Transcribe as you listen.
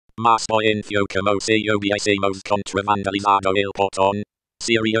Más info como si hubiésemos contravandalizado el portón.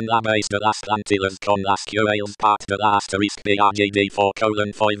 Serían la base de las plantillas con las QLs part de la asterisk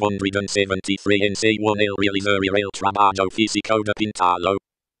BRGD4:573 en C1 el realizaría el trabajo físico de pintarlo.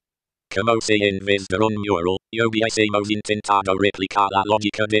 Como si en vez de un mural, hubiésemos intentado replicar la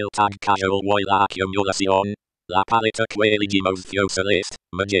lógica del tag casual y la acumulación. La paleta que elegimos fue celeste,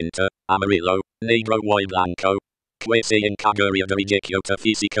 magenta, amarillo, negro y blanco. Que se encargaría de ejecutar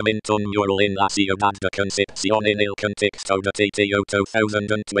físicamente un mural en la ciudad de Concepción en el contexto de TTO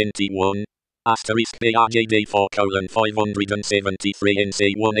 2021. Asterisk BRGD 4:573 en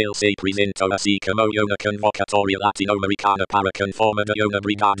C1 el se presentó así como una convocatoria latinoamericana para conformar de una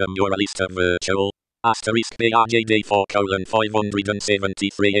brigada muralista virtual. Asterisk BRGD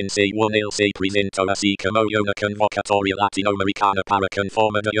 4:573 en C1 el se presentó así como una convocatoria latinoamericana para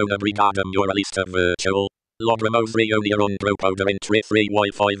conformar de una brigada muralista virtual. Logramos reunir un grupo de entre 3 y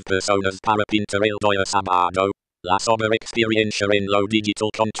 5 personas para pintar el día sábado. La experiencia en lo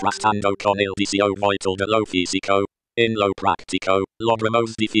digital contrastando con el deseo vital de lo físico. En lo práctico,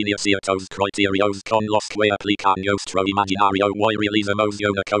 logramos definir ciertos criterios con los que aplicar nuestro imaginario y realizamos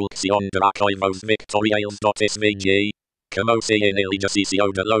una colección de archivos vectoriales .svg. Como se en el ejercicio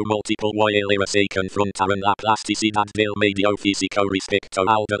de lo múltiple y el se confrontaron la plasticidad del medio físico respecto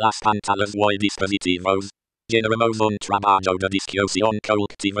al de las pantallas y dispositivos. Generamos un trabajo de discusión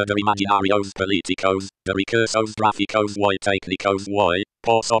colectiva de imaginarios políticos, de recursos gráficos y técnicos y,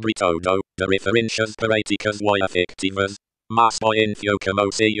 por sobre todo, de referencias poéticas y afectivas. Más info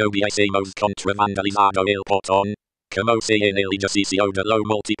como si hubiésemos contravandalizado el portón. Como si en el ejercicio de lo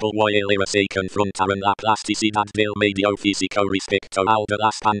múltiple y el se confrontaron la plasticidad del medio físico respecto al de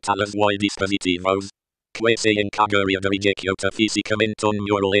las pantallas y dispositivos. Que se encargaría de ejecutar físicamente un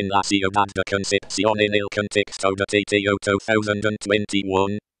mural en la ciudad de Concepción en el contexto de TTO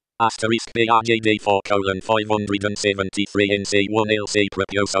 2021. Asterisk BRGD 4:573 en C1 el se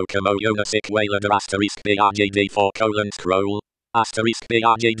propuso como una secuela de Asterisk BRGD 4:scroll. Asterisk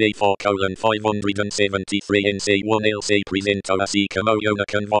BRGD 4:573 en C1 el se presentó así como una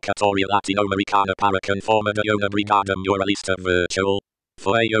convocatoria latinoamericana para conformar de una brigada muralista virtual.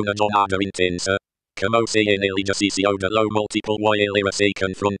 Fue una jornada intensa. Como si en el ejercicio de lo múltiple y el se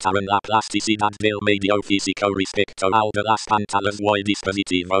confrontaron la plasticidad del medio físico respecto al de las pantallas y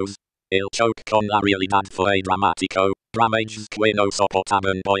dispositivos. El choque con la realidad fue dramático, dramas que no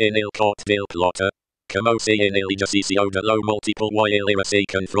soportaban en el corte del plot. Como si en el ejercicio de lo múltiple y el se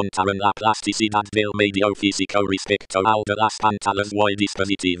confrontaron la plasticidad del medio físico respecto al de las pantallas y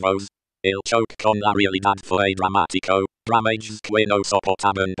dispositivos. El choque con la realidad fue dramático, dramas que no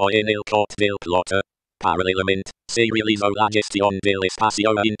soportaban en el corte del plot. Paralelamente, se realizó la gestión del espacio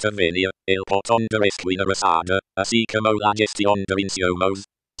a intervenir, el portón de esquina rosada, así como la gestión de insumos.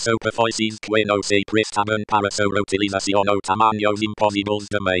 Superficies que no se prestaban para su reutilización o tamaños imposibles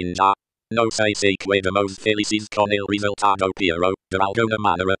de manejar. No sé si quedamos felices con el resultado pero, de alguna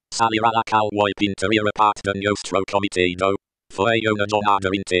manera, salir a la calle y pintar era parte de nuestro cometido. Fue una jornada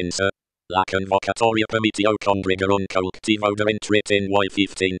intensa. La convocatoria permitió congregar un colectivo de entre 10 y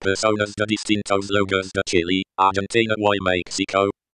 15 personas de distintos lugares de Chile, Argentina y México.